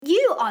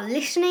are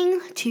listening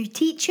to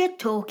Teacher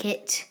Talk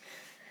It,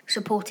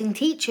 supporting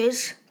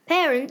teachers,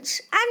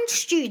 parents and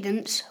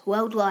students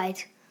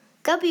worldwide.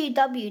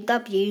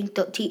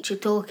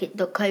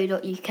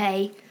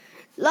 www.teachertalkit.co.uk.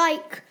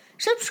 Like,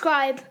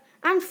 subscribe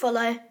and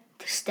follow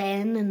to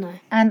stay in the know.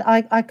 And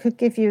I could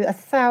give you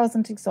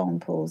 1,000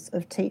 examples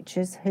of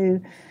teachers who,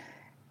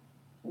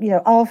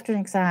 after an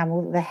exam,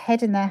 will their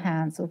head in their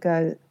hands will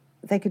go,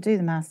 they could do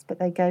the maths, but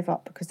they gave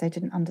up because they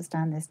didn't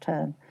understand this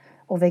term,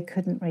 or they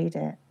couldn't read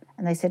it.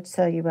 And they said,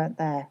 "Sir, you weren't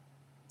there,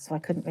 so I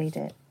couldn't read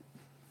it."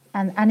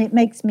 And it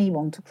makes me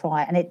want to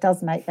cry, and it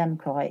does make them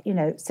cry,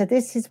 So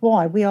this is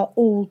why we are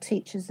all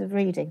teachers of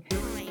reading.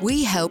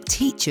 We help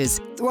teachers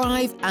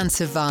thrive and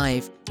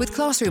survive with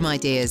classroom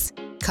ideas,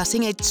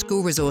 cutting-edge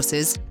school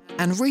resources,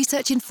 and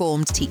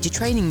research-informed teacher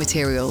training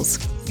materials.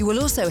 You will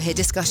also hear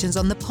discussions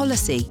on the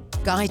policy,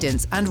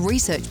 guidance, and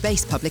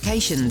research-based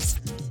publications.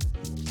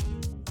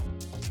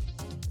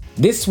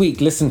 This week,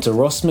 listen to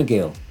Ross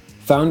McGill,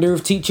 founder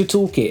of Teacher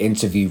Toolkit,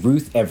 interview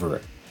Ruth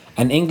Everett,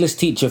 an English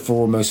teacher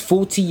for almost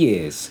 40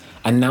 years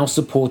and now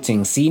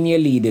supporting senior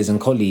leaders and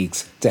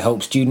colleagues to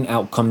help student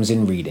outcomes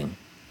in reading.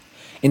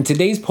 In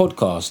today's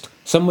podcast,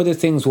 some of the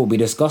things we'll be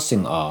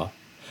discussing are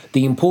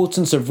the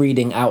importance of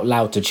reading out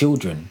loud to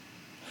children,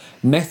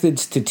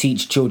 methods to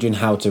teach children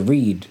how to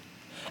read,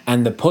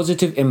 and the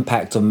positive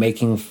impact of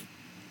making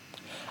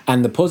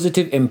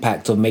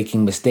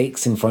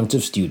mistakes in front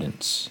of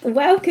students.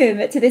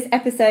 Welcome to this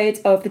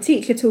episode of the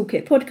Teacher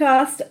Toolkit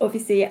podcast.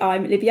 Obviously,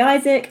 I'm Libby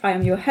Isaac, I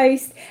am your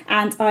host,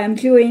 and I am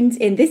joined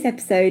in this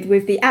episode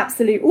with the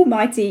absolute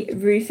almighty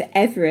Ruth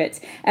Everett.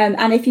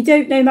 And if you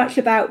don't know much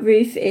about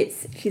Ruth,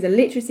 she's a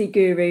literacy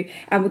guru,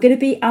 and we're going to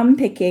be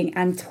unpicking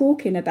and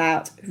talking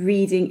about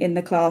reading in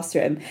the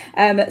classroom.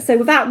 So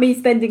without me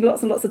spending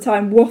lots and lots of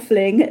time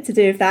waffling to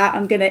do with that,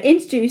 I'm going to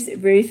introduce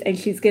Ruth, and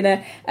she's going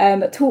to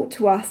talk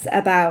to us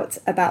about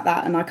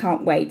that, and I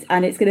can't wait.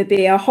 And it's going to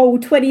be a whole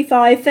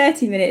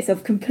 25-30 minutes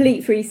of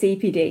complete free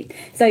CPD.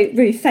 So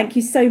Ruth, thank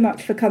you so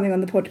much for coming on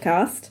the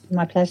podcast.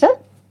 My pleasure.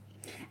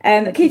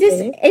 Can you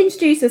just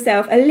introduce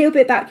yourself, a little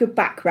bit about your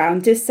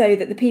background, just so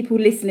that the people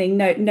listening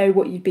know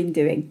what you've been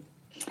doing?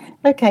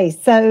 Okay,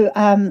 so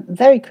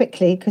very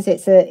quickly, because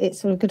it's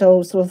sort of good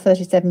old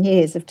 37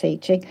 years of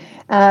teaching.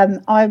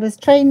 I was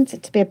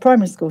trained to be a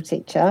primary school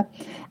teacher,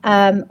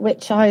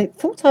 which I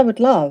thought I would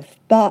love,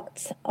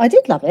 but I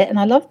did love it, and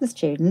I loved the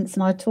students,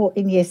 and I taught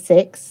in year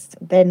 6,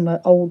 then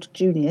were old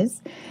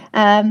juniors,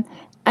 and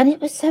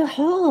it was so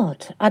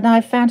hard, and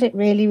I found it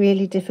really,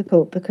 really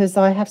difficult because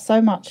I have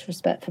so much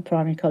respect for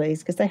primary colleagues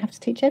because they have to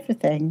teach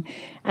everything,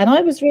 and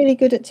I was really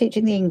good at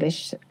teaching the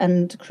English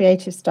and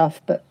creative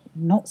stuff, but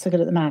not so good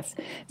at the maths.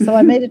 So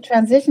I made a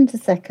transition to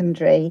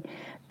secondary,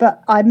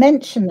 but I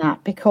mention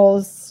that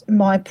because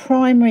my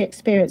primary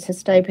experience has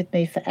stayed with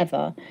me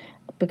forever,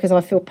 because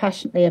I feel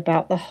passionately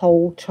about the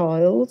whole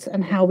child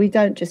and how we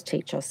don't just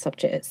teach our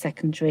subject at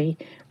secondary.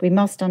 We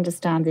must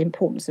understand the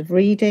importance of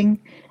reading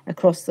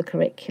across the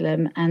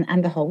curriculum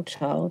and the whole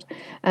child.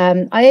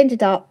 I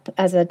ended up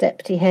as a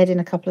deputy head in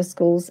a couple of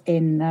schools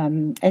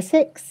in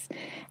Essex.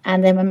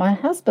 And then when my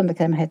husband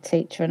became head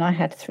teacher and I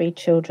had 3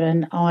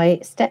 children, I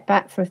stepped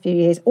back for a few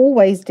years,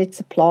 always did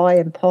supply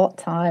and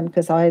part-time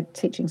because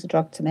teaching's a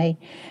drug to me.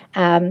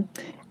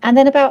 And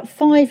then about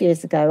 5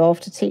 years ago,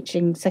 after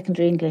teaching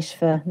secondary English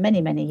for many,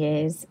 many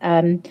years,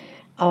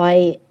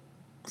 I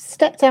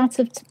stepped out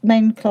of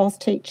main class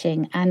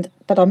teaching,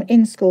 but I'm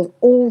in school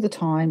all the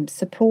time,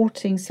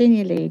 supporting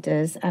senior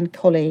leaders and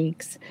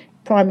colleagues,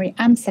 primary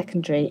and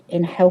secondary,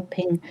 in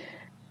helping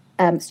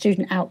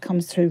student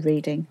outcomes through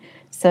reading.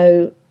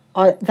 So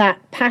that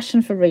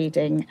passion for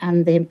reading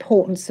and the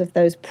importance of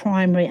those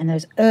primary and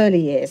those early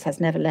years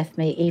has never left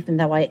me, even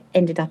though I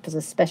ended up as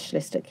a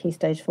specialist at Key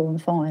Stage 4 and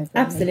 5. Really.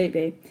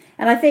 Absolutely.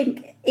 And I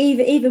think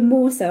even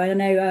more so, I don't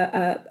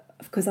know,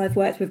 because I've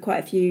worked with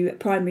quite a few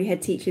primary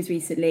head teachers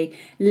recently,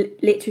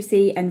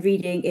 literacy and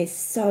reading is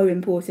so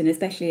important,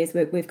 especially as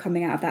we're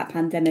coming out of that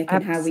pandemic.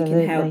 Absolutely. And how we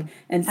can help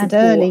and support.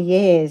 And early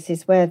years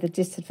is where the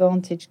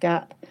disadvantage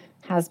gap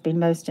has been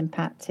most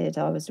impacted.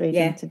 I was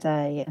reading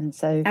today, and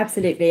so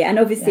absolutely. And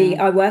obviously,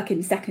 I work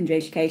in secondary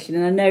education,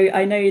 and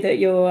I know that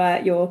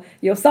your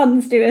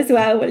sons do as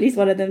well. Or at least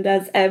one of them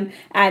does. And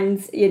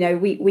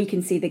we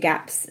can see the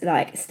gaps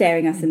like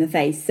staring us in the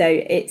face.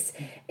 So it's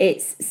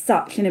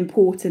such an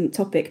important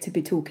topic to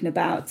be talking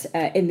about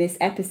in this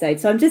episode.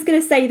 So I'm just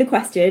going to say the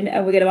question,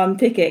 and we're going to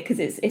unpick it because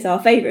it's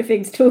our favourite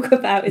thing to talk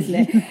about, isn't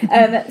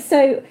it?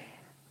 So.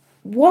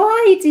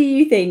 Why do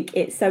you think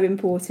it's so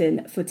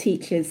important for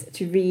teachers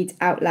to read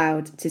out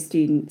loud to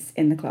students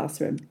in the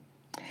classroom?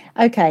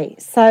 Okay,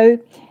 so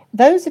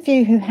those of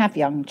you who have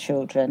young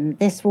children,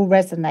 this will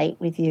resonate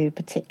with you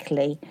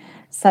particularly.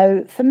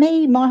 So for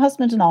me, my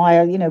husband and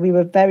I, we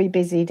were very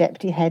busy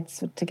deputy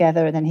heads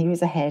together, and then he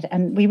was a head,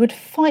 and we would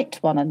fight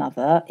one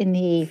another in the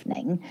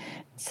evening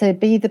to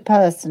be the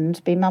person,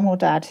 to be mum or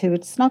dad, who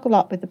would snuggle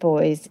up with the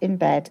boys in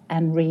bed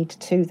and read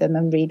to them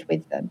and read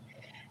with them.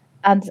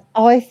 And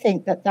I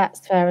think that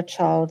that's where a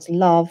child's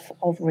love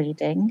of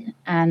reading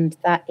and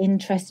that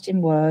interest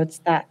in words,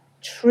 that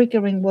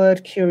triggering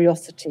word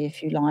curiosity,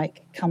 if you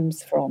like,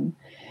 comes from.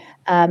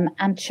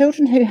 And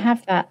children who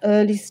have that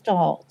early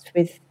start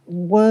with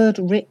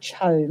word-rich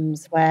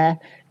homes where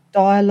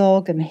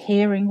dialogue and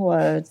hearing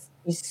words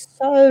is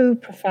so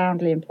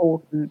profoundly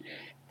important,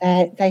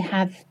 they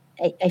have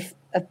a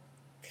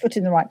foot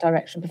in the right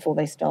direction before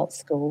they start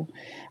school.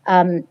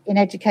 In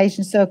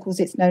education circles,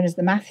 it's known as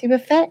the Matthew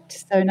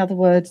effect. So in other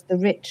words, the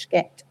rich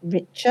get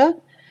richer.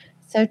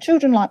 So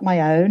children like my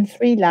own,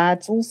 3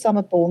 lads, all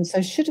summer born,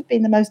 so should have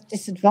been the most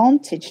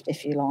disadvantaged,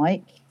 if you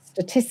like,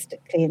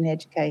 statistically in the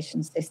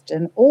education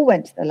system, all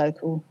went to their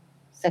local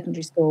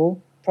secondary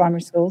school,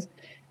 primary schools,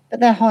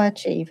 but they're high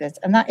achievers.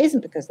 And that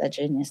isn't because they're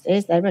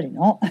geniuses, they're really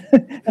not.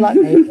 They're like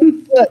me, they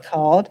work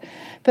hard,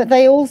 but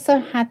they also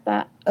had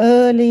that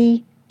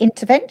early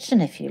intervention,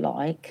 if you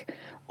like,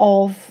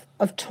 of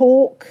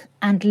talk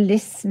and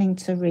listening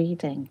to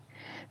reading,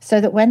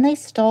 so that when they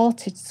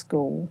started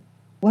school,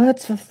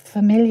 words were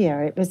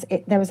familiar.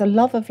 There was a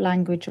love of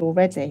language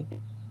already.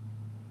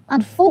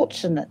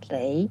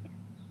 Unfortunately,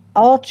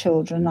 our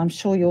children, I'm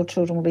sure your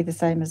children will be the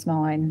same as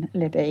mine,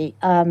 Libby,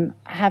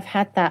 have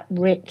had that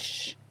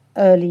rich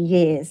early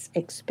years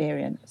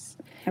experience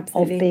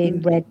Absolutely. of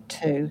being read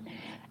to.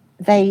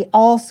 They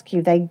ask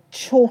you, they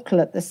chortle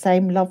at the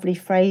same lovely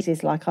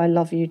phrases like "I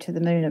love you to the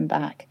moon and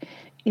back."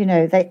 You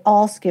know, they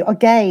ask you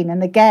again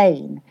and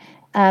again.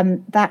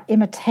 That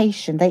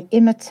imitation, they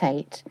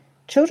imitate.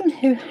 Children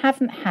who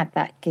haven't had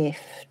that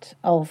gift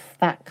of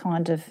that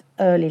kind of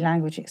early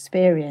language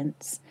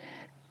experience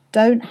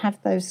don't have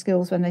those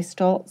skills when they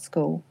start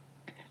school.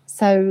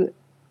 So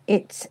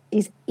it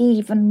is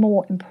even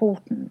more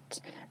important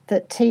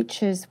that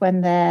teachers,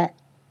 when they're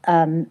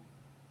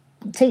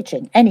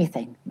teaching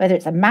anything, whether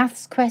it's a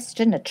maths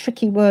question, a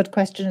tricky word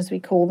question as we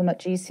call them at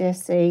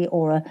GCSE,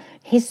 or a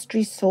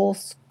history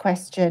source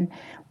question,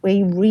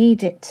 we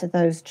read it to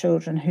those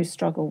children who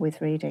struggle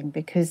with reading,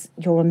 because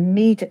you're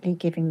immediately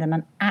giving them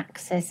an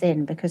access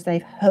in, because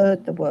they've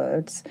heard the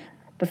words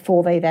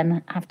before they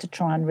then have to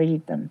try and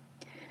read them.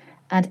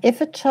 And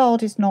if a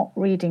child is not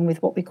reading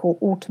with what we call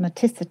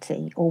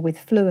automaticity or with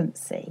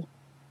fluency,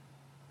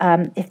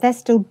 if they're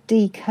still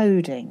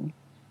decoding,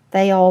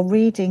 they are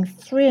reading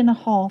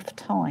 3.5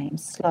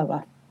 times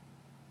slower.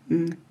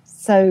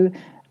 So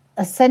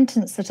a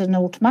sentence that an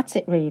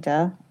automatic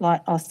reader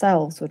like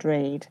ourselves would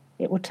read,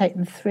 it would take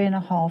them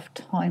 3.5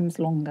 times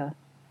longer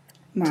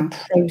to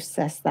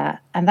process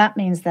that. And that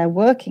means their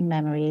working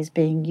memory is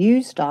being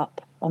used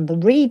up on the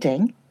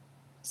reading,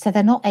 so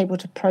they're not able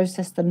to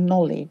process the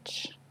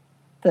knowledge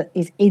that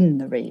is in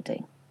the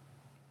reading.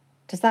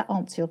 Does that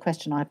answer your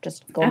question? I've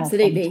just gone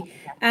Absolutely. off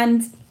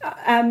And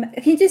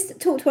can you just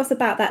talk to us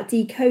about that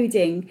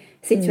decoding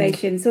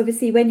situation? So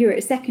obviously when you're at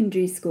a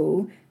secondary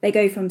school, they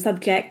go from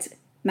subject,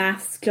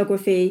 maths,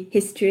 geography,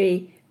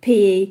 history,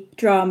 PE,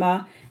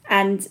 drama,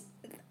 and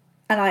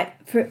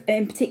like for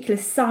in particular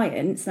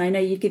science. And I know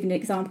you've given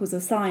examples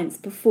of science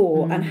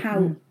before and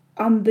how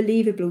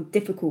unbelievably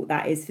difficult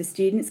that is for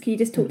students. Can you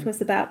just talk to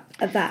us about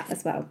that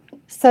as well?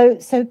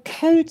 So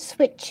code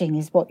switching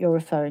is what you're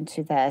referring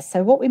to there.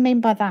 So what we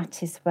mean by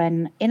that is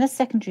when in a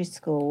secondary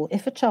school,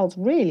 if a child's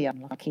really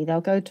unlucky,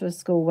 they'll go to a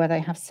school where they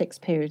have 6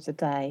 periods a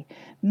day.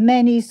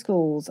 Many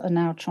schools are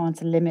now trying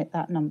to limit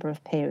that number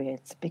of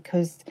periods,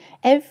 because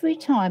every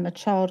time a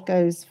child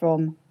goes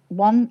from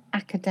one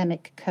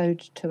academic code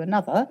to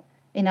another,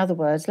 in other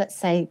words, let's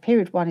say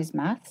period 1 is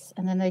maths,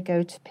 and then they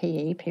go to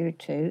PE, period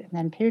 2, and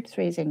then period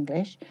 3 is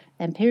English,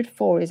 then period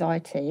 4 is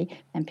IT,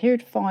 and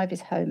period 5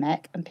 is home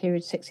ec, and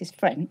period 6 is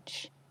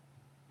French.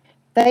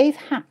 They've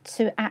had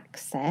to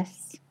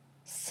access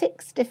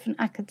 6 different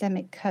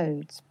academic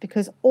codes,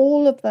 because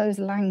all of those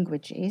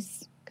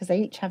languages, because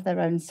they each have their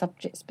own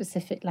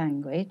subject-specific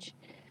language,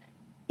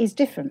 is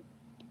different.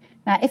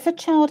 Now, if a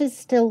child is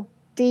still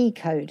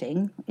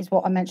decoding, is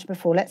what I mentioned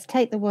before, let's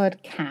take the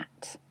word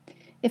cat.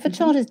 If a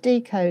child is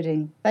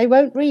decoding, they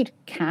won't read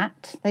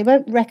cat, they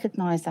won't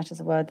recognise that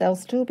as a word, they'll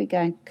still be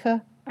going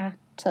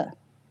k-a-t.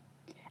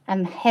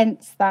 And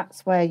hence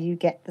that's where you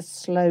get the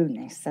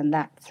slowness, and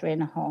that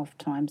 3.5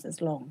 times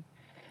as long.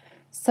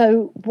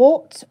 So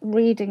what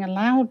reading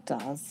aloud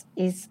does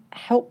is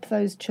help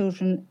those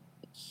children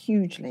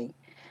hugely,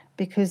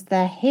 because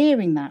they're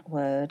hearing that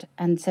word,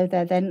 and so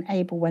they're then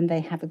able, when they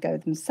have a go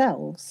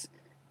themselves,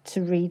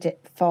 to read it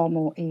far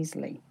more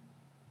easily.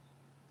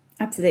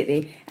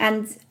 Absolutely.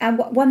 And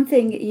one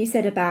thing you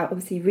said about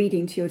obviously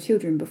reading to your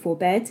children before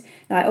bed,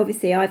 like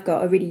obviously I've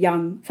got a really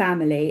young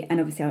family,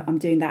 and obviously I'm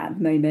doing that at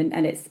the moment,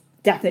 and it's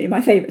definitely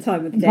my favourite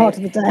time of the day. Part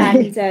of the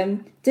day.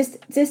 And just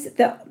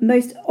the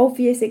most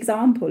obvious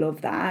example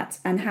of that,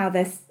 and how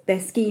their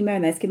schema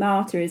and their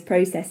schemata is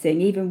processing,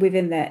 even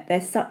within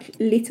their such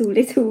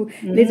little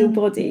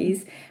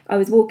bodies. I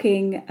was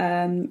walking,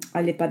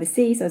 I live by the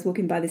sea, so I was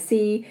walking by the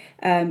sea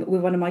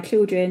with one of my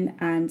children,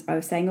 and I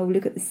was saying, oh,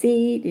 look at the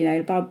sea, you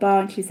know, blah,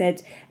 blah. And she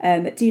said,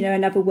 do you know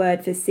another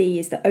word for sea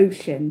is the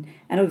ocean?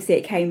 And obviously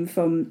it came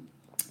from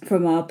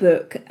from our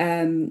book,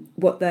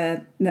 what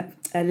the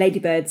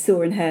ladybird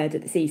saw and heard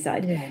at the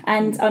seaside.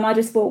 And I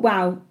just thought,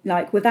 wow,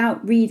 like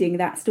without reading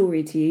that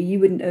story to you, you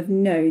wouldn't have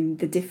known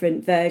the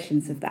different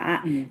versions of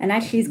that. And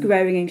as she's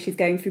growing and she's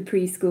going through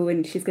preschool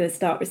and she's going to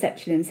start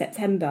reception in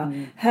September,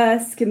 her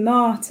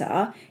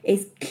schemata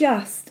is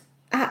just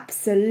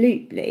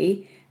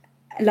absolutely,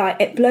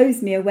 like, it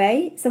blows me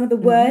away. Some of the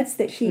words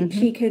that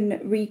she can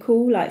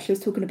recall, like she was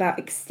talking about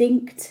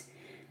extinct.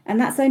 And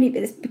that's only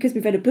because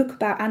we've read a book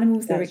about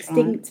animals that are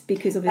extinct,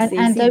 because obviously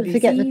and don't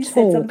forget the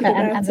talk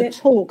and the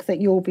talk that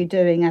you'll be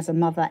doing as a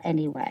mother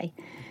anyway.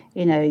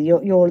 You know,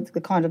 you're the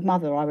kind of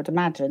mother, I would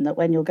imagine, that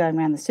when you're going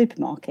around the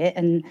supermarket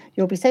and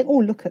you'll be saying, "Oh,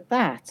 look at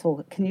that,"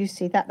 or "Can you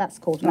see that? That's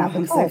called an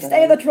avocado."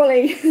 Stay in the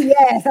trolley.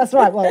 Yes, that's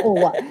right. Well, or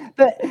what?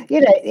 But you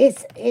know,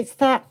 it's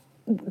that.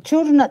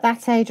 Children at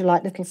that age are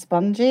like little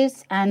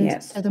sponges,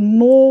 and so the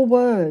more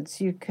words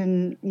you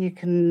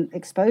can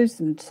expose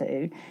them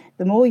to,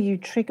 the more you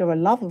trigger a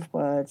love of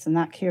words and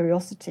that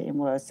curiosity in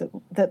words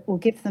that will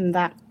give them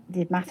the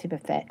additive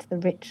effect. The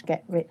rich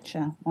get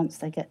richer once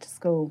they get to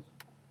school.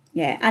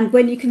 Yeah, and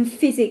when you can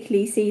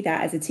physically see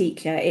that as a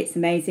teacher, it's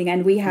amazing.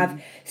 And we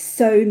have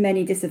so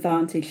many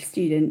disadvantaged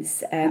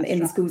students in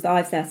the schools that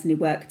I've certainly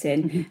worked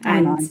in,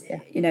 and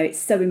you know, it's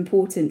so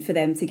important for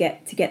them to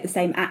get the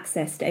same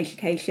access to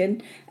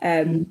education,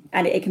 and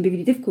it can be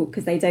really difficult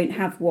because they don't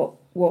have what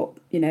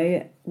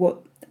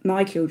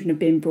my children have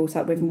been brought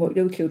up with and what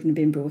your children have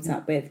been brought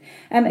up with.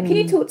 Can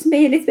you talk to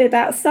me a little bit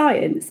about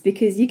science?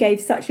 Because you gave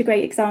such a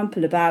great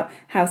example about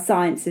how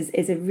science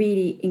is a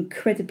really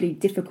incredibly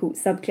difficult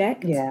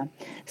subject. Yeah.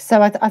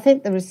 So I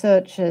think the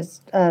research is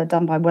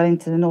done by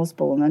Wellington and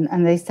Osborne,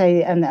 and they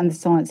say, and the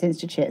Science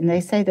Institute, and they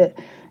say that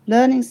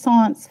learning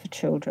science for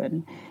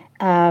children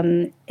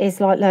is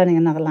like learning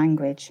another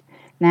language.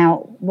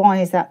 Now, why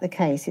is that the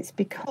case? It's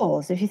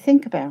because if you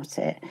think about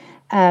it,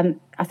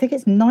 I think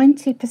it's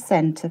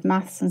 90% of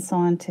maths and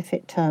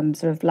scientific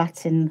terms are of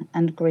Latin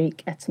and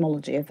Greek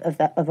etymology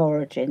of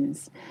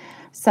origins.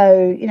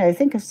 So, you know,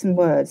 think of some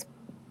words: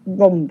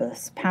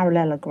 rhombus,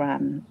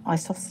 parallelogram,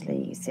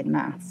 isosceles in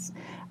maths,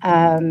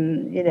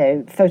 you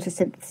know,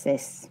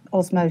 photosynthesis,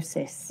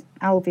 osmosis,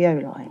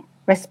 alveoli,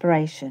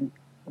 respiration,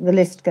 the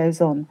list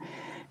goes on.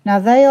 Now,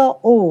 they are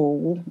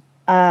all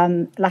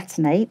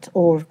Latinate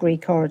or of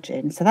Greek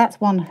origin, so that's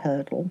one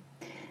hurdle.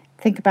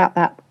 Think about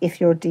that if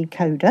you're a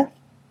decoder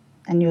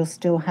and you're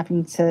still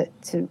having to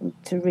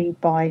read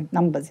by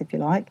numbers, if you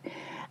like.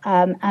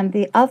 And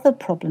the other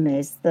problem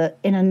is that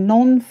in a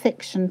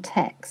non-fiction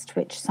text,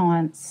 which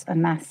science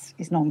and maths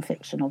is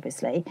non-fiction,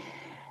 obviously,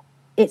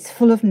 it's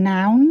full of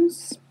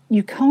nouns.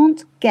 You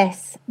can't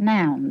guess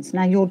nouns.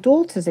 Now, your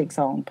daughter's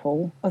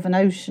example of an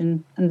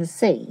ocean and the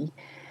sea,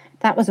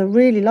 that was a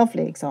really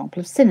lovely example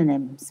of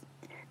synonyms.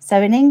 So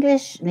in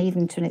English, and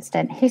even to an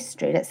extent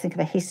history, let's think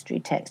of a history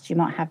text, you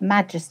might have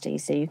majesty,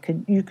 so you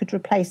could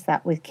replace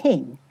that with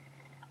king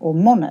or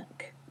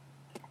monarch.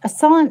 A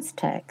science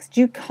text,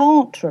 you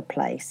can't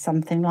replace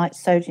something like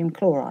sodium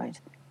chloride,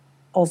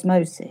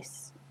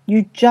 osmosis.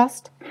 You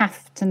just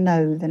have to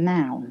know the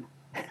noun.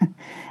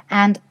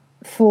 And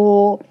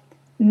for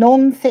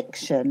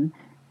non-fiction,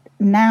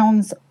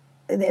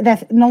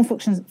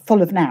 non-fiction's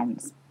full of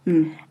nouns.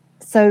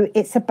 So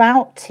it's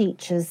about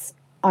teachers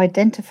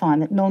identifying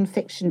that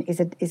non-fiction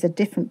is a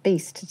different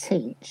beast to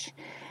teach,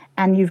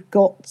 and you've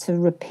got to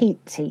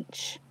repeat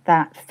teach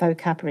that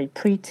vocabulary,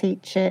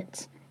 pre-teach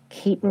it,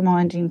 keep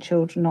reminding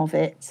children of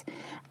it,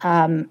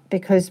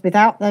 because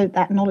without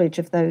that knowledge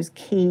of those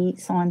key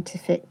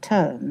scientific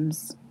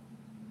terms,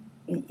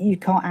 you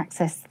can't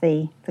access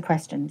the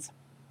questions.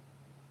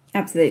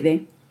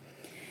 Absolutely.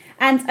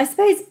 And I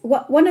suppose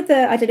one of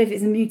the, I don't know if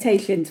it's a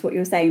mutation to what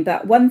you're saying,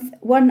 but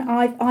one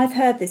I've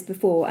heard this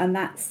before, and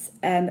that's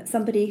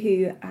somebody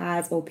who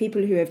has, or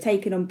people who have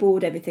taken on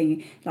board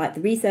everything, like the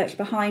research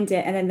behind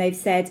it, and then they've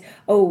said,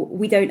 oh,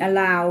 we don't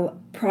allow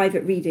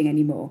private reading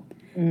anymore.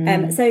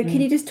 So can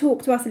you just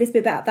talk to us a little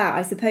bit about that?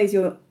 I suppose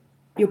you're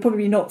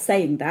probably not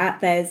saying that.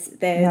 There's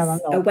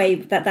a way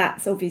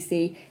that's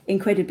obviously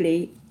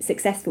incredibly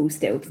successful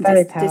still.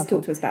 Just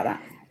talk to us about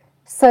that.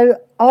 So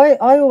I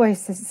always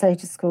say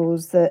to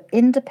schools that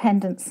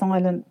independent,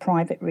 silent,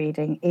 private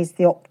reading is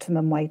the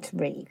optimum way to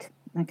read.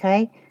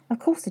 Okay, of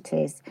course it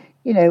is.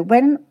 You know,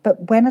 when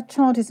a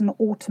child is an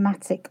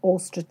automatic or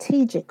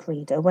strategic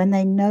reader, when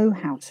they know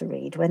how to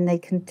read, when they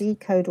can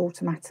decode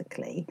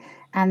automatically,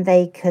 and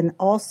they can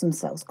ask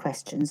themselves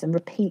questions and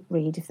repeat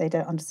read if they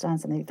don't understand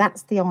something,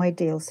 that's the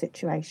ideal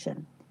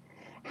situation.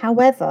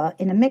 However,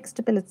 in a mixed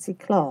ability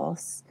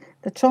class,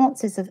 the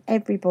chances of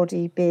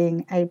everybody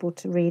being able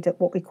to read at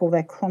what we call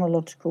their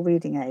chronological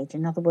reading age,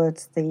 in other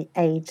words, the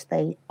age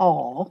they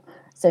are,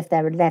 so if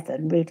they're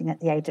 11, reading at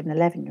the age of an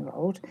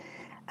 11-year-old,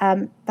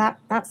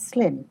 that's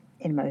slim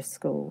in most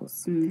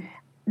schools.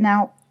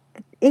 Now,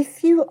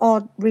 if you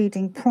are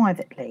reading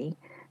privately,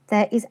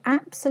 there is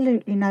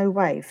absolutely no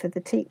way for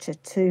the teacher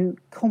to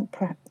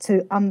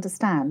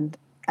understand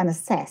and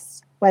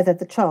assess whether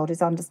the child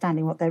is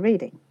understanding what they're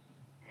reading.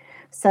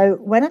 So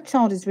when a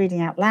child is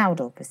reading out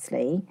loud,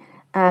 obviously,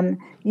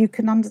 You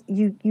can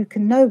you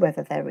can know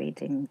whether they're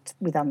reading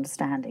with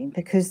understanding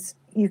because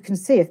you can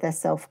see if they're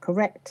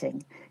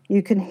self-correcting.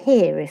 You can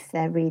hear if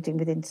they're reading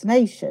with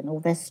intonation, or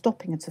they're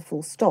stopping at a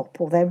full stop,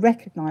 or they're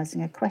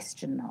recognising a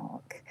question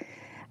mark.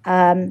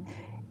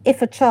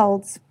 If a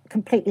child's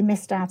completely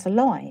missed out a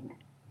line,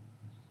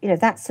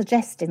 that's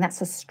suggesting,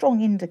 that's a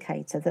strong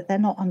indicator that they're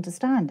not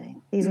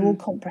understanding. These are all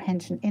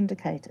comprehension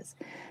indicators.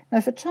 Now,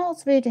 if a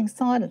child's reading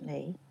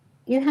silently,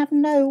 you have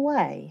no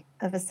way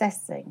of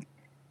assessing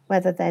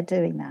whether they're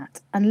doing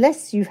that,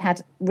 unless you've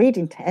had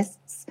reading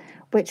tests,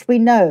 which we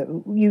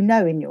know,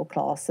 in your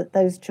class, that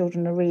those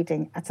children are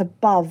reading at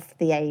above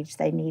the age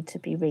they need to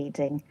be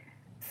reading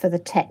for the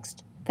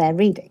text they're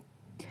reading.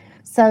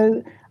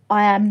 So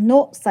I am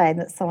not saying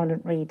that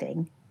silent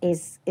reading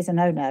is a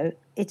no-no.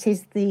 It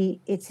is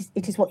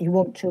what you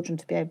want children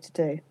to be able to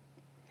do.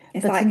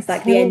 It's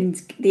like the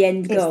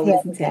end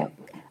goal, isn't it?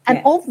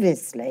 And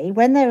obviously,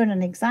 when they're in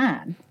an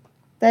exam,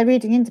 they're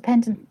reading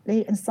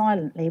independently and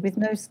silently with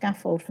no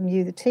scaffold from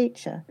you, the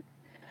teacher.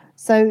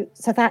 So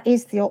that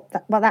is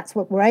that's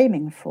what we're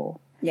aiming for.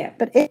 Yeah.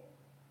 But if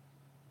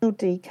you're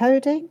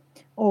decoding,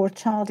 or a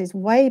child is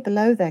way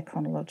below their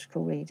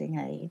chronological reading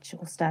age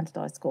or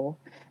standardised score,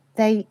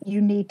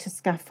 you need to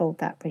scaffold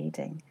that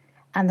reading.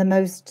 And the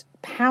most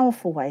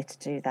powerful way to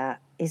do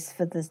that is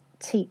for the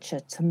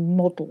teacher to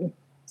model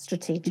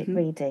strategic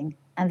reading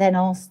and then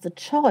ask the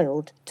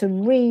child to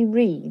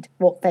reread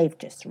what they've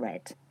just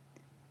read,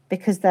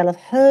 because they'll have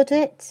heard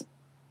it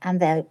and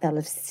they'll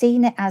have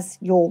seen it as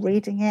you're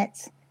reading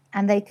it,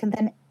 and they can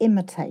then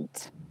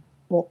imitate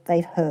what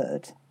they've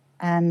heard,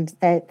 and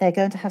they're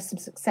going to have some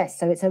success.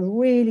 So it's a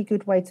really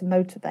good way to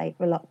motivate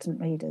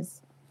reluctant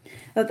readers.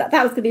 Well, that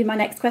was going to be my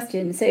next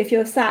question. So if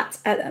you're sat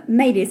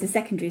maybe as a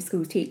secondary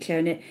school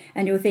teacher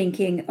and you're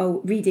thinking,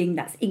 oh, reading,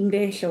 that's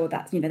English, or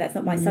that's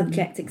not my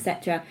subject,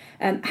 etc.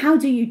 How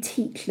do you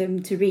teach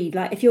them to read?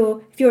 Like if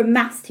you're a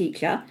maths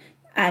teacher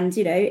and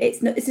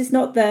it's just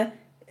not the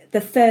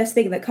first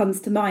thing that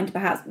comes to mind,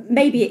 perhaps.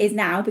 Maybe it is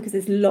now because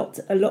there's a lot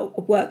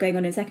of work going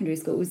on in secondary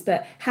schools,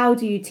 but how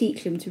do you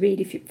teach them to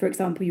read if, for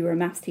example, you were a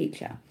maths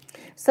teacher?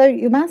 So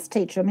your maths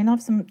teacher,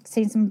 I've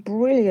seen some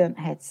brilliant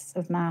heads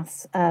of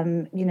maths,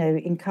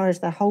 encourage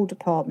their whole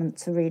department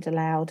to read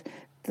aloud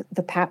from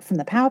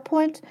the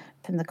PowerPoint,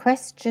 from the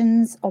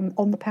questions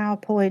on the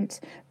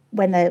PowerPoint.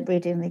 When they're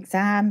reading the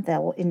exam,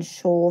 they'll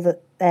ensure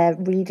that they're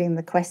reading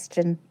the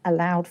question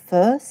aloud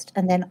first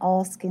and then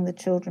asking the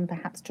children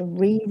perhaps to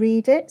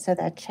reread it, so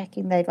they're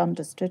checking they've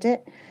understood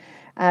it.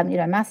 A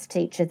maths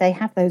teacher, they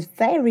have those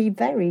very,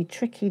 very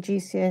tricky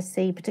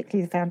GCSE,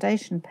 particularly the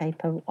foundation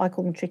paper. I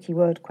call them tricky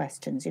word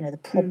questions, the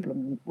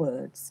problem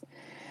words.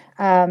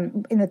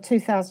 In the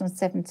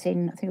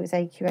 2017, I think it was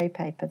AQA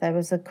paper, there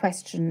was a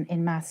question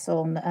in maths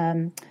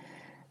on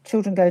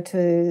children go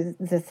to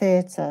the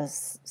theatre.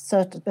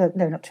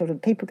 No, not children.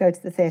 People go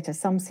to the theatre.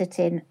 Some sit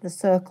in the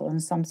circle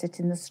and some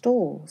sit in the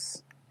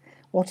stalls.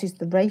 What is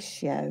the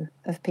ratio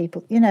of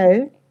people?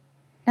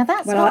 Now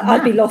that's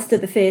I'd be lost at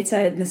the theatre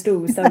in the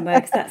stalls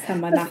somewhere, because that's how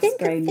my maths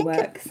brain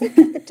works. Think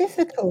of the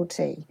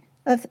difficulty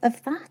of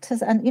that,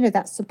 and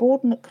that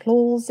subordinate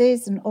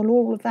clauses and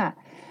all of that.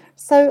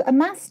 So a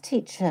maths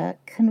teacher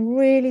can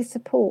really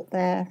support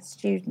their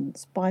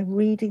students by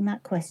reading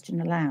that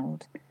question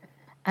aloud,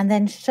 and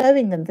then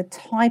showing them the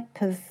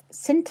type of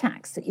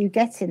syntax that you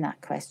get in that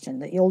question,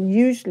 that you'll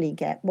usually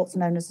get what's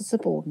known as a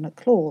subordinate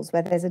clause,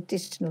 where there's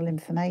additional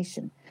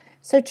information.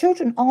 So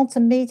children aren't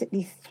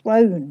immediately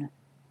thrown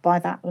by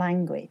that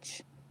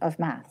language of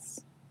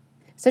maths.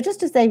 So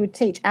just as they would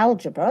teach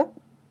algebra,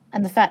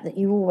 and the fact that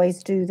you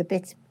always do the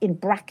bit in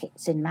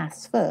brackets in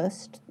maths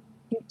first,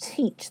 you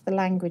teach the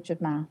language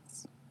of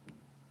maths.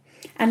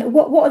 And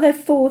what are the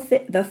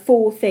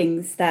four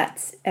things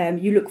that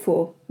you look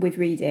for with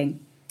reading?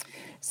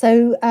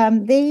 So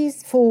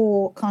these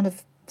four kind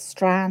of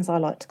strands, I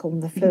like to call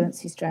them the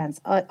fluency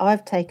strands,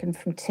 I've taken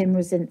from Tim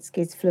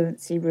Rosinski's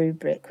fluency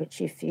rubric, which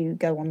if you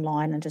go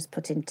online and just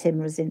put in Tim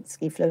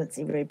Rosinski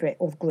fluency rubric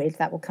or grid,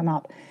 that will come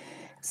up.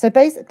 So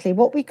basically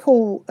what we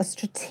call a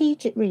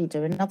strategic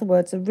reader, in other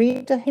words, a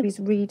reader who is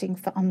reading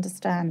for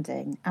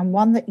understanding, and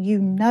one that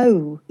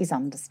is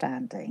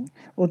understanding,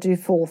 will do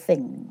four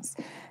things.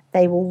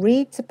 They will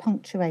read to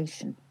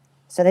punctuation.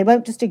 So they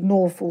won't just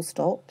ignore full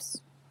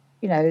stops.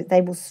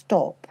 They will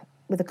stop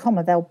with a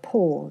comma, they'll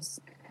pause.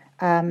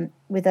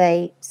 With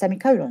a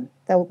semicolon,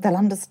 they'll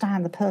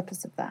understand the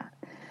purpose of that.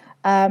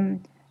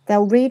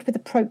 They'll read with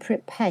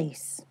appropriate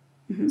pace.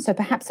 So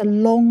perhaps a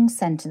long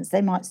sentence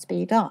they might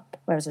speed up,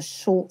 whereas a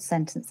short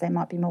sentence they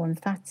might be more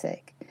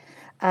emphatic.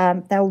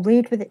 They'll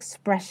read with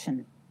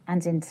expression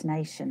and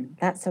intonation.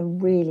 That's a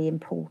really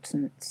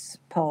important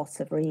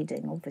part of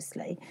reading,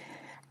 obviously.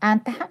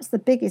 And perhaps the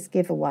biggest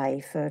giveaway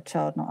for a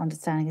child not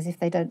understanding is if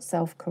they don't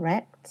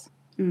self-correct.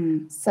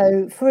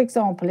 So, for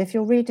example, if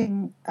you're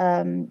reading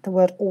the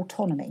word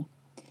autonomy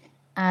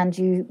and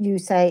you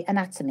say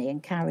anatomy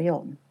and carry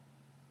on,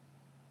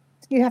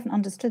 you haven't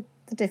understood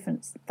the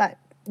difference,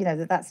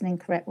 that's an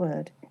incorrect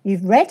word.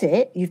 You've read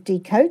it, you've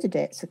decoded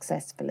it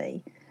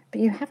successfully,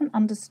 but you haven't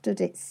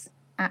understood its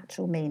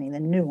actual meaning, the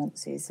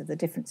nuances of the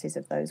differences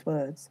of those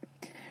words.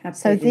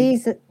 Absolutely.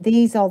 So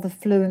these are the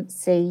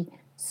fluency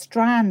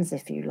strands,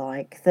 if you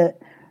like, that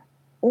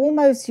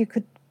almost you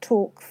could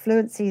talk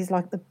fluency is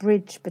like the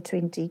bridge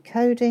between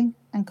decoding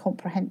and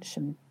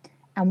comprehension.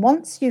 And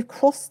once you've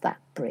crossed that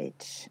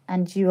bridge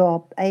and you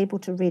are able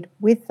to read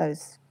with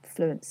those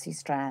fluency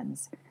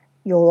strands,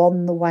 you're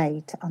on the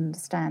way to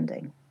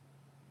understanding.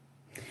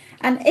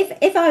 And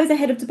if I was a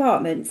head of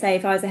department, say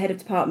if I was a head of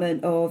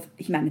department of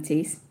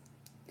humanities,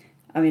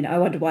 I mean, I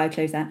wonder why I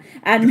chose that.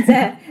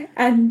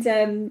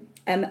 And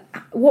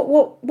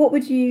what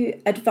would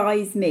you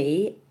advise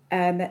me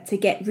to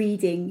get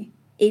reading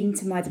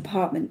into my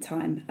department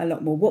time a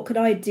lot more? What could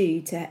I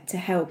do to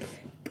help,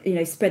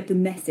 spread the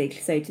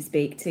message, so to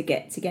speak, to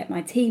get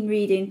my team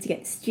reading, to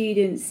get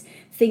students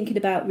thinking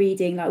about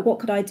reading? Like, what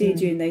could I do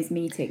during those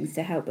meetings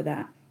to help with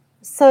that?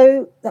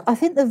 So I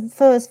think the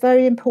first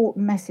very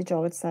important message I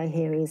would say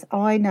here is,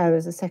 I know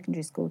as a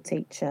secondary school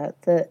teacher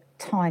that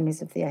time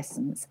is of the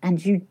essence,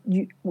 and you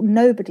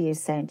nobody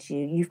is saying to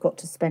you you've got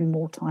to spend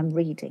more time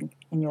reading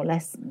in your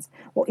lessons.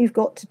 What you've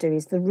got to do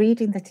is the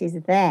reading that is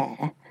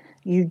there,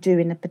 you do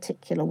in a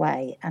particular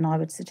way, and I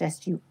would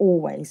suggest you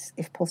always,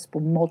 if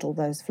possible, model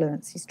those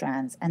fluency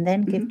strands and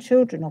then give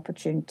children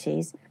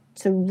opportunities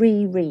to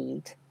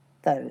reread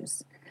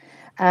those.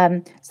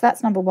 So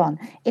that's number one.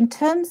 In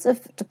terms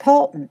of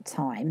department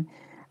time,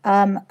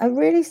 a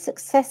really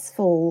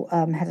successful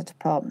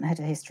head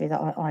of history that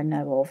I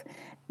know of,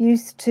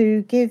 used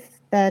to give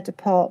their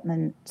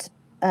department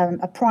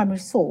a primary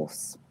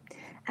source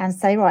and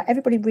say, right,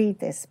 everybody read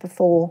this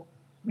before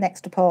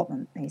next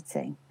department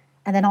meeting.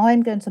 And then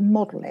I'm going to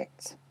model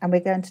it, and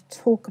we're going to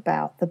talk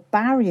about the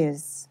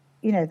barriers,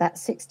 that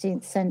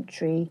 16th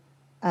century,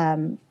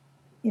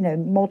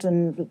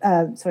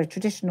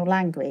 traditional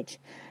language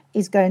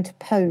is going to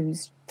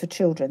pose for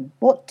children.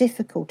 What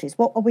difficulties,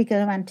 what are we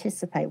going to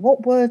anticipate?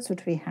 What words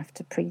would we have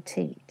to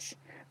pre-teach?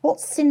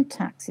 What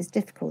syntax is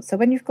difficult? So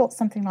when you've got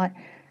something like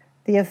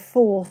the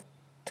aforementioned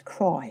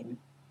crime,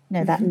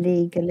 that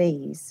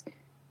legalese,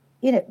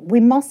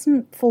 we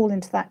mustn't fall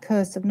into that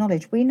curse of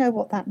knowledge. We know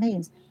what that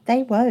means.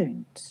 They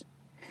won't.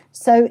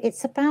 So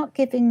it's about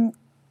giving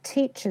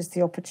teachers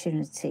the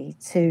opportunity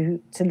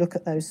to look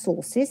at those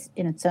sources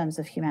in terms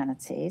of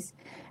humanities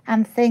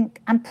and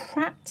think and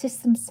practice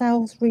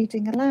themselves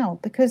reading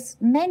aloud, because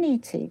many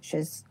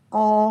teachers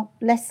are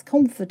less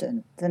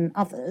confident than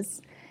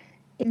others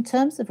in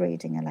terms of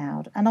reading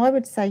aloud. And I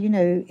would say,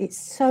 it's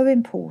so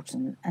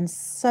important and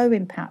so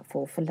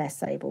impactful for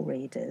less able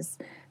readers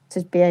to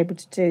be able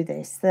to do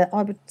this, that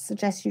I would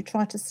suggest you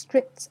try to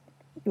script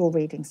your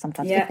reading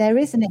sometimes. Yeah. If there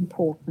is an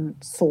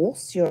important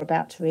source you're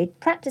about to read,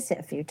 practice it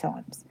a few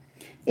times.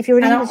 If you're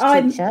an English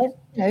teacher,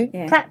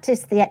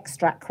 practice the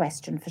extract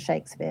question for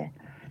Shakespeare.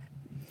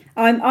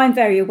 I'm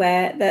very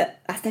aware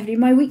that that's definitely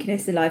my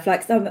weakness in life.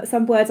 Like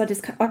some words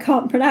I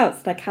can't pronounce,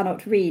 and I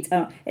cannot read.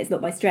 It's not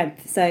my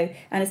strength. So,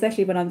 and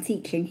especially when I'm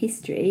teaching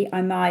history,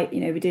 I might,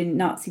 we're doing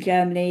Nazi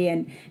Germany,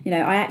 and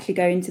I actually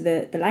go into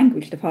the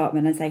language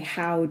department and say,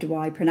 how do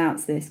I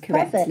pronounce this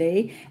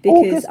correctly?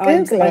 Because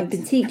I've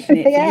been teaching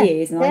it for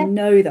years, and I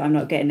know that I'm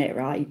not getting it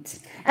right.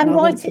 And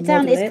write it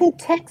down. It's called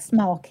text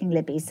marking,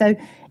 Libby. So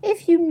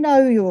if you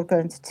know you're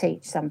going to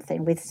teach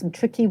something with some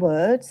tricky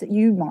words that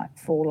you might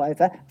fall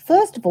over,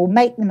 first of all,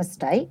 make the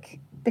mistake,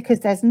 because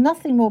there's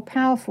nothing more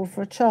powerful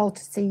for a child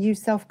to see you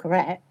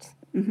self-correct,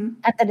 and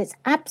that it's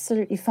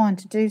absolutely fine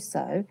to do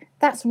so.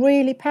 That's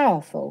really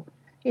powerful,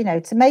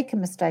 to make a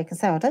mistake and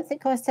say, I don't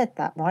think I said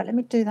that right. Let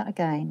me do that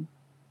again.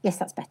 Yes,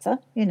 that's better,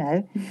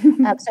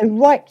 So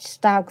right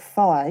staug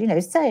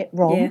fire, say it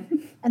wrong,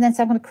 and then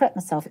say, I'm going to correct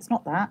myself. It's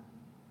not that.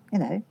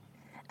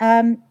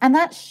 And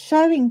that's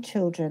showing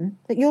children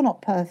that you're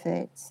not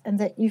perfect and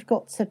that you've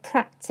got to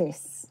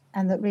practice,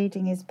 and that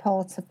reading is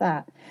part of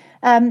that.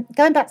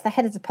 Going back to the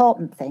head of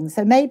department thing,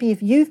 so maybe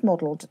if you've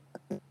modelled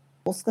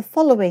the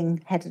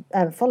following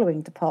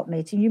department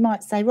meeting, you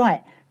might say,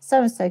 right,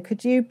 so-and-so,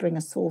 could you bring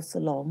a source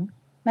along?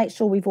 Make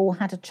sure we've all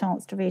had a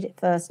chance to read it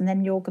first, and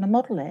then you're going to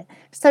model it.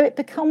 So it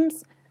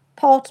becomes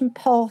part and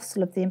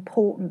parcel of the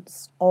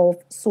importance of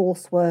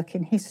source work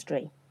in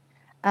history.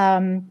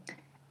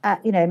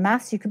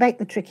 Maths, you could make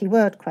the tricky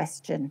word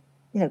question.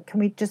 Can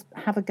we just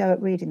have a go at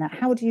reading that?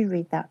 How do you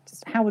read that?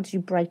 How would you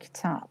break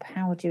it up?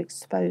 How would you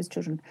expose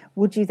children?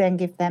 Would you then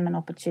give them an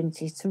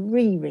opportunity to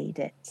reread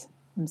it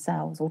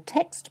themselves, or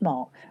text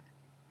mark?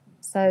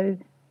 So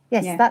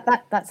yes,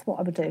 that's what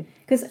I would do.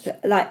 Because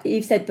like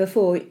you've said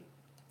before,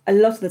 a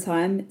lot of the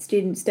time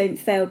students don't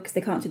fail because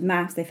they can't do the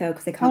maths, they fail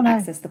because they can't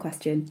access the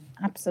question.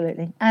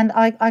 Absolutely. And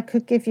I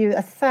could give you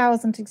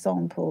 1,000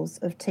 examples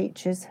of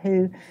teachers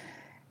who,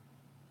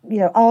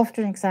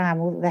 after an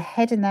exam, or their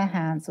head in their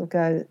hands will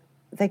go,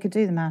 they could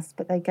do the maths,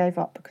 but they gave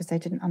up because they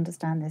didn't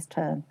understand this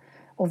term,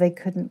 or they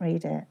couldn't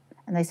read it.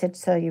 And they said,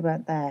 sir, you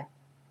weren't there,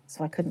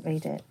 so I couldn't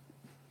read it.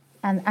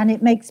 And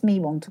it makes me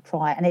want to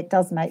cry, and it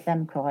does make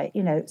them cry,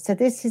 So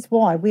this is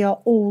why we are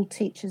all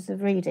teachers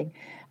of reading.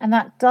 And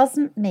that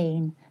doesn't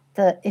mean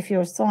that if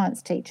you're a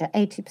science teacher,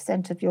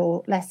 80% of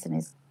your lesson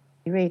is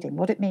reading.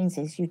 What it means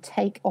is you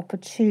take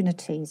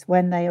opportunities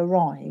when they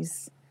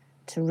arise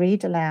to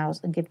read aloud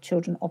and give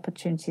children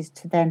opportunities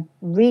to then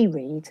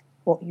reread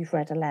what you've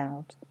read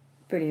aloud.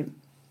 Brilliant.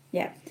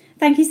 Yeah.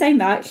 Thank you so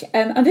much.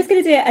 I'm just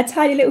going to do a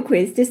tiny little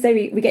quiz just so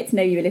we get to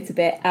know you a little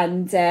bit,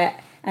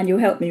 and you'll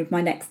help me with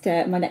my next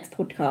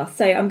podcast.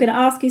 So I'm going to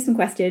ask you some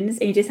questions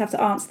and you just have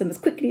to answer them as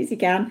quickly as you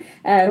can.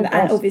 And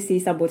obviously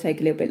some will take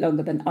a little bit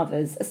longer than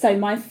others. So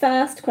my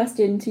first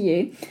question to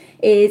you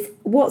is,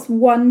 what's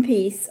one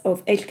piece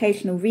of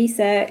educational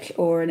research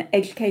or an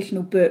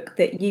educational book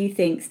that you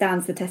think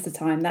stands the test of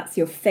time? That's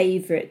your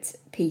favourite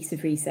piece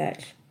of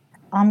research.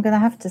 I'm going to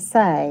have to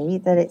say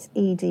that it's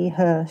E.D.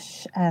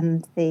 Hirsch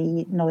and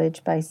the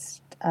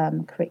knowledge-based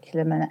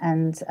curriculum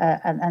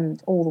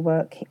and all the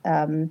work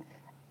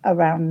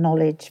around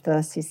knowledge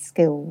versus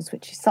skills,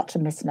 which is such a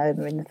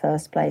misnomer in the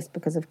first place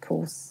because, of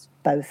course,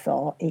 both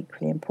are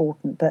equally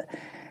important. But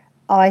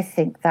I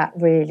think that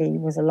really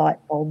was a light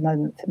bulb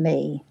moment for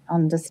me,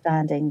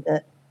 understanding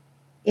that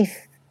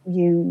if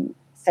you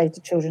say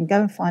to children,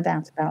 go and find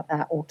out about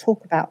that or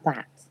talk about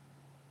that,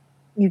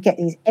 you get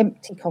these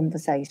empty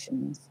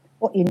conversations.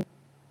 What you need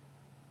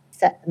to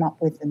set them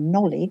up with the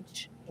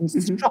knowledge,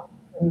 instruct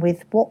them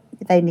with what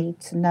they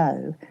need to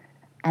know,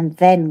 and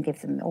then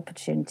give them the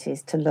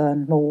opportunities to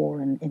learn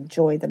more and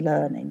enjoy the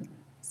learning.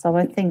 So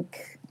I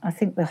think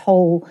the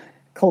whole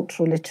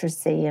cultural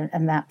literacy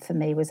and that for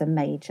me was a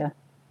major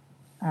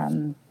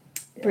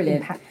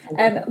brilliant.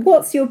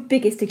 What's your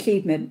biggest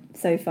achievement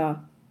so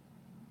far?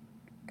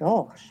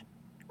 Gosh,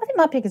 I think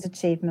my biggest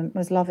achievement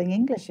was loving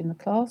English in the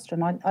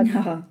classroom.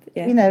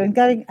 Yeah. You know, and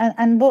going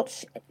and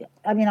watch.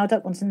 I mean, I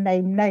don't want to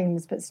name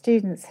names, but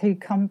students who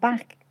come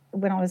back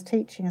when I was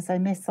teaching and say,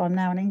 "Miss, I'm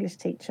now an English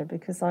teacher,"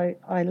 because I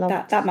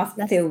loved that must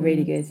feel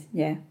really good.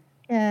 Yeah.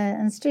 Yeah,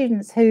 and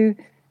students who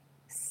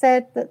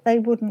said that they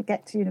wouldn't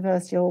get to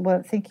university or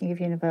weren't thinking of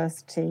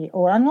university,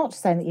 or I'm not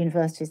saying that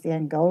university is the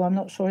end goal. I'm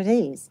not sure it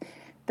is,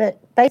 but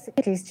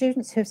basically,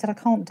 students who have said, "I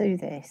can't do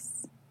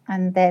this,"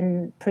 and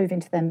then proving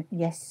to them,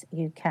 "Yes,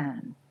 you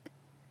can."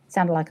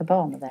 Sounded like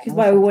Obama there. Which is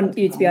why we want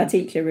you to be our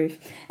teacher, Ruth.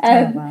 So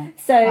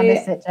I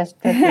miss it, Jess.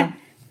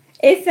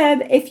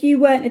 if you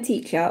weren't a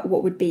teacher,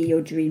 what would be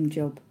your dream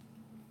job?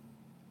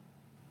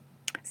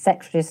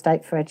 Secretary of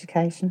State for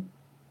Education.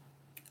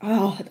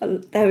 Oh,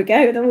 there we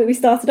go. We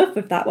started off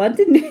with that one,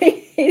 didn't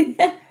we?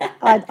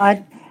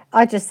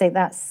 I just think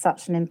that's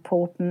such an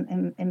important,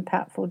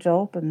 impactful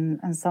job,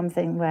 and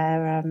something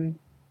where,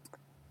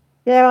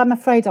 I'm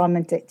afraid I'm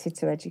addicted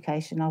to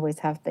education. I always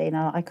have been.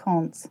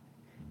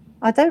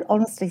 I don't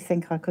honestly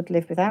think I could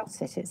live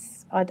without it.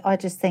 I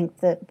just think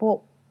that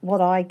what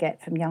I get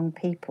from young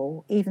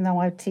people, even though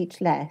I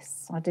teach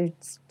less, I do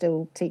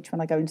still teach when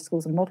I go into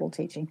schools and model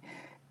teaching.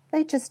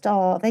 They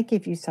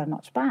give you so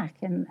much back,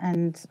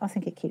 and I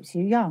think it keeps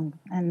you young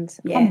and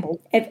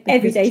humble.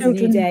 Every day's a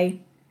new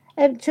day.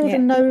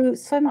 Children know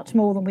so much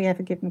more than we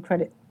ever give them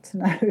credit to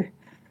know.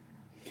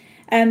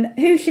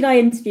 Who should I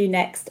interview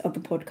next of the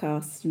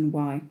podcast and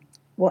why?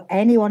 Well,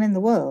 anyone in the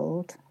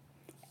world.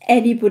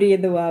 Anybody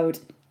in the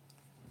world.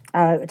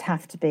 It would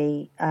have to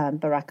be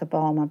Barack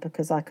Obama,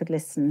 because I could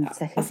listen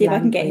to his I'll see if I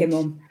can get him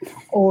on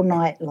all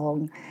night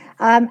long.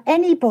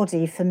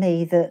 Anybody for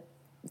me that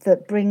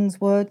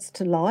brings words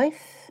to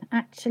life,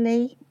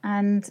 actually.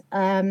 And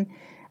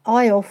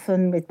I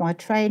often, with my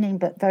training,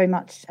 but very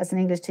much as an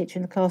English teacher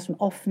in the classroom,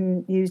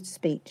 often used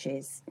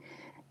speeches,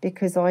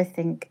 because I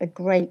think a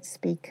great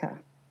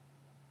speaker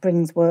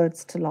brings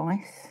words to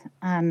life,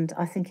 and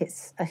I think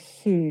it's a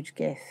huge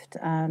gift.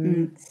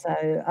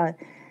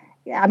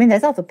 I mean,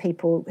 there's other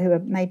people who are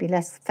maybe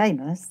less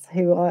famous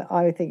who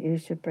I think you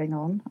should bring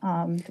on.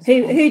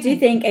 Who do you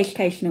think,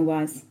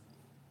 educational-wise?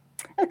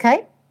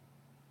 Okay.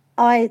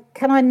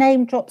 Can I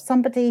name drop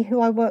somebody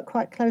who I work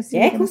quite closely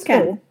with? Yeah, of course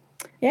can.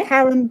 Yeah.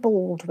 Karen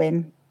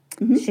Baldwin.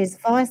 She's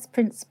Vice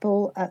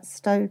Principal at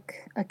Stoke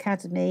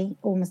Academy,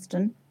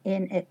 Ormiston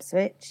in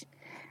Ipswich.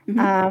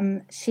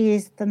 She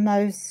is the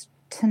most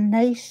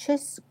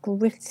tenacious,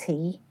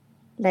 gritty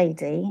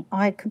lady.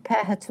 I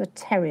compare her to a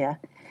terrier,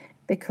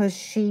 because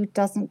she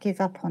doesn't give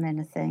up on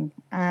anything.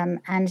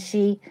 And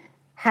she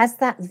has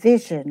that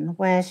vision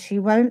where she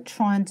won't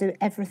try and do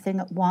everything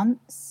at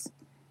once.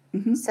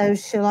 So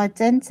she'll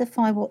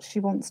identify what she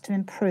wants to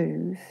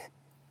improve,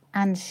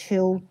 and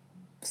she'll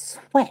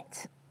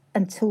sweat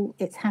until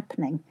it's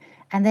happening.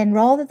 And then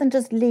rather than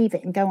just leave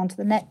it and go on to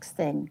the next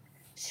thing,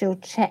 she'll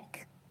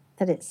check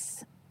that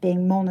it's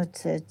being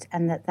monitored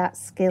and that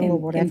skill or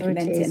whatever it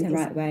is in the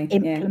right way.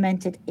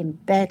 Implemented,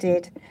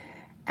 embedded.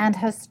 And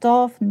her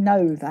staff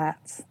know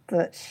that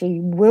she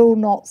will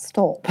not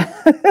stop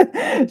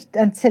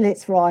until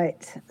it's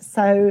right.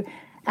 So,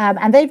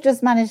 and they've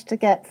just managed to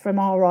get from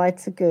RI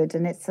to good,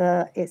 and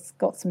it's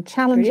got some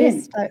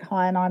challenges. Stoke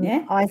High, and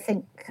I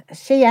think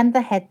she and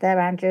the head there,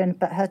 Andrew,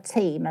 but her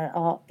team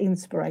are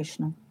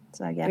inspirational.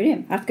 So yeah,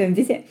 brilliant. I have to go and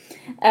visit.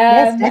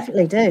 Yes,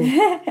 definitely do.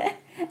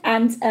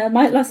 And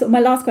my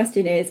last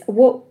question is,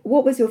 what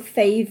was your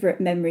favourite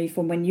memory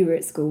from when you were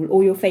at school,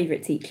 or your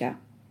favourite teacher?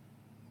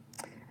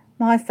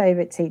 my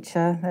favourite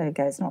teacher, there we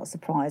go, it's not a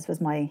surprise, was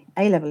my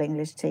A-level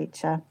English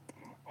teacher,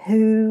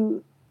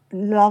 who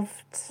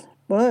loved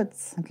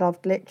words and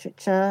loved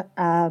literature,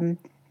 and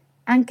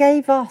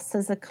gave us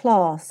as a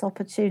class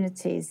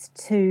opportunities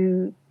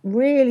to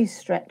really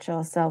stretch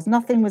ourselves.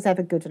 Nothing was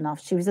ever good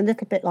enough. She was a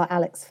little bit like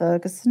Alex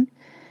Ferguson,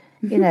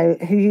 you know,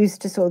 who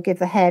used to sort of give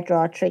the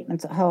hairdryer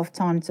treatment at half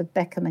time to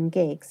Beckham and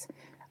Giggs.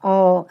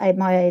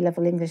 My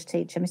A-level English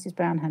teacher, Mrs.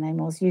 Brown, her name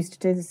was, used to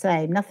do the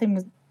same. Nothing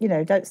was, you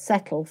know, don't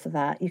settle for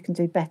that. You can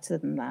do better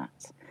than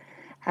that.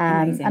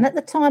 And at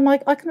the time, I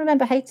can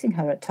remember hating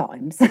her at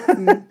times.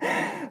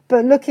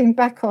 But looking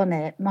back on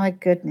it, my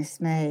goodness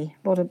me,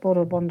 what a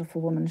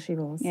wonderful woman she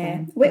was.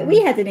 Yeah,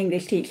 we had an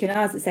English teacher when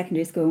I was at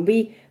secondary school, and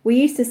we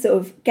used to sort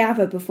of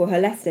gather before her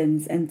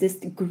lessons and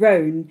just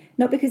groan,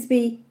 not because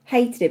we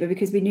hated it, but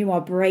because we knew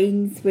our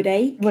brains would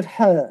ache. Would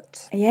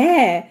hurt.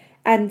 Yeah,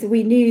 and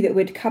we knew that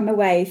we'd come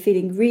away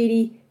feeling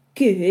really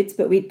good,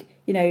 but we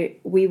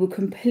were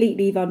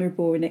completely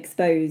vulnerable and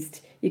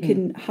exposed. You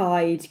couldn't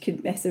hide, you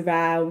couldn't mess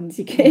around,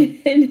 you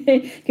couldn't do any of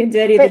the normal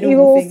things. But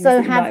you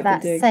also have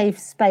that safe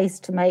space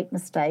to make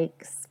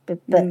mistakes. But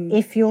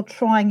if you're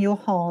trying your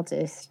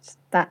hardest,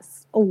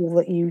 that's all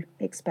that you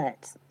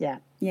expect. Yeah,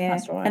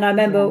 that's right. And I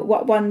remember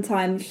one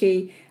time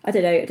I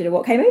don't know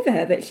what came over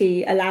her, but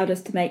she allowed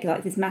us to make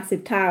like this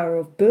massive tower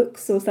of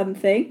books or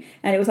something,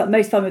 and it was like the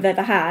most fun we've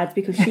ever had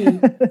because she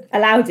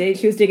allowed it.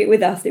 She was doing it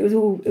with us. It was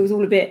all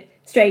a bit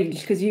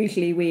strange because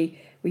usually we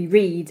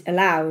read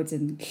aloud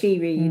and she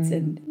reads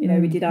and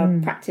we did our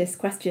practice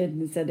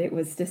questions, and it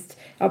was just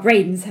our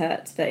brains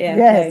hurt. But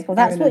well,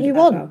 that's what you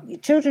want. Well.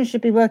 Children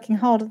should be working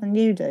harder than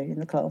you do in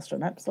the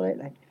classroom.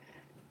 Absolutely.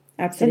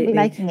 Well,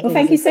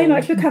 thank you so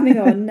much for coming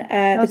on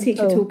the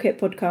Teacher Toolkit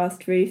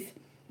podcast, Ruth.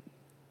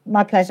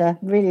 My pleasure.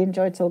 Really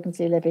enjoyed talking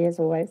to you, Libby, as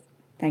always.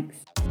 Thanks.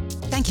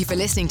 Thank you for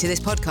listening to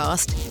this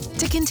podcast.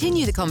 To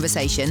continue the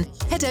conversation,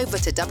 head over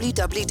to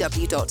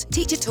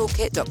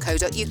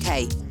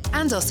www.teachertoolkit.co.uk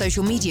and our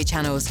social media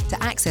channels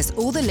to access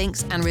all the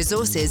links and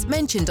resources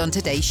mentioned on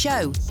today's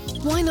show.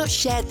 Why not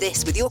share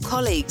this with your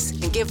colleagues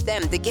and give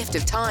them the gift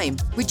of time,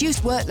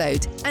 reduced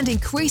workload, and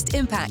increased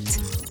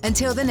impact?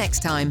 Until the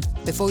next time,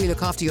 before you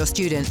look after your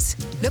students,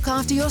 look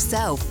after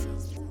yourself.